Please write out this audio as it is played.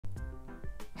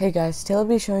Hey guys, today I'll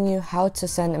be showing you how to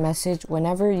send a message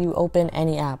whenever you open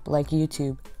any app like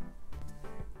YouTube.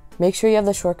 Make sure you have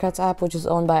the Shortcuts app, which is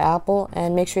owned by Apple,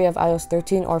 and make sure you have iOS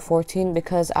 13 or 14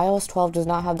 because iOS 12 does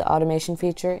not have the automation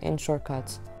feature in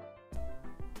Shortcuts.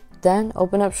 Then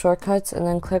open up Shortcuts and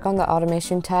then click on the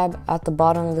automation tab at the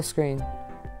bottom of the screen.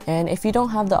 And if you don't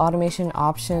have the automation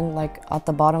option like at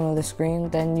the bottom of the screen,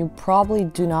 then you probably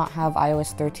do not have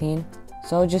iOS 13.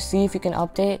 So just see if you can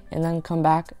update and then come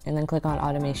back and then click on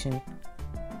automation.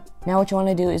 Now what you want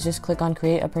to do is just click on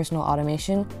create a personal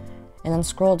automation and then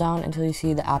scroll down until you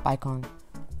see the app icon.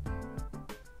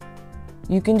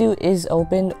 You can do is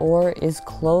opened or is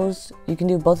closed. You can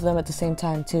do both of them at the same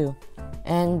time too.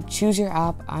 And choose your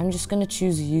app. I'm just going to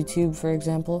choose YouTube for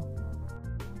example.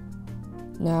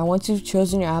 Now once you've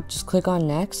chosen your app, just click on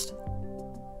next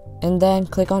and then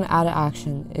click on add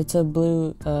action. It's a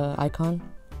blue icon.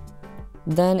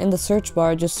 Then in the search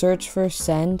bar, just search for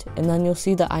send and then you'll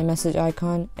see the iMessage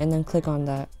icon and then click on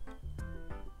that.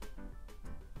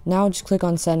 Now just click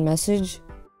on send message.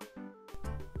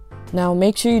 Now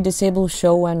make sure you disable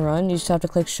show when run. You just have to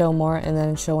click show more and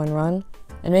then show when run.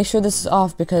 And make sure this is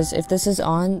off because if this is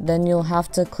on, then you'll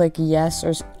have to click yes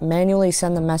or manually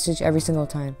send the message every single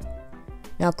time.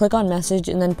 Now click on message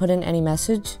and then put in any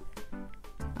message.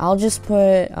 I'll just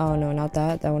put, oh no, not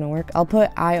that, that wouldn't work. I'll put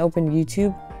I opened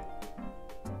YouTube.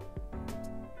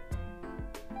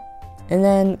 And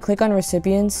then click on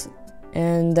recipients,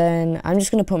 and then I'm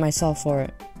just going to put myself for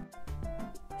it.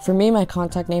 For me, my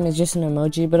contact name is just an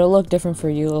emoji, but it'll look different for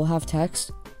you. It'll have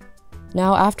text.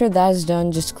 Now after that is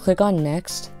done, just click on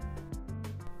next.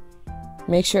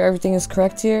 Make sure everything is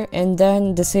correct here, and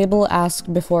then disable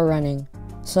ask before running.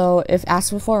 So if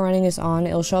ask before running is on,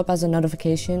 it'll show up as a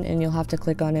notification and you'll have to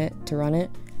click on it to run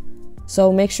it.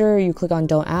 So make sure you click on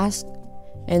don't ask,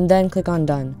 and then click on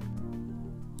done.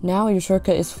 Now your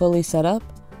shortcut is fully set up.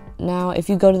 Now if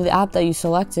you go to the app that you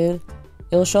selected,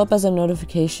 it'll show up as a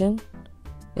notification.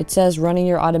 It says running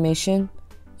your automation.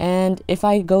 And if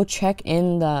I go check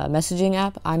in the messaging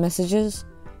app, iMessages,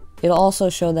 it'll also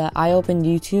show that I opened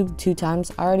YouTube 2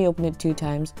 times. I already opened it 2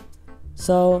 times.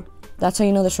 So that's how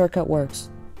you know the shortcut works.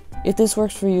 If this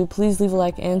works for you, please leave a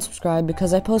like and subscribe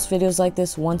because I post videos like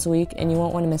this once a week and you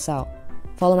won't want to miss out.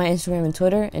 Follow my Instagram and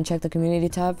Twitter and check the community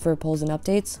tab for polls and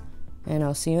updates. And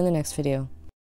I'll see you in the next video.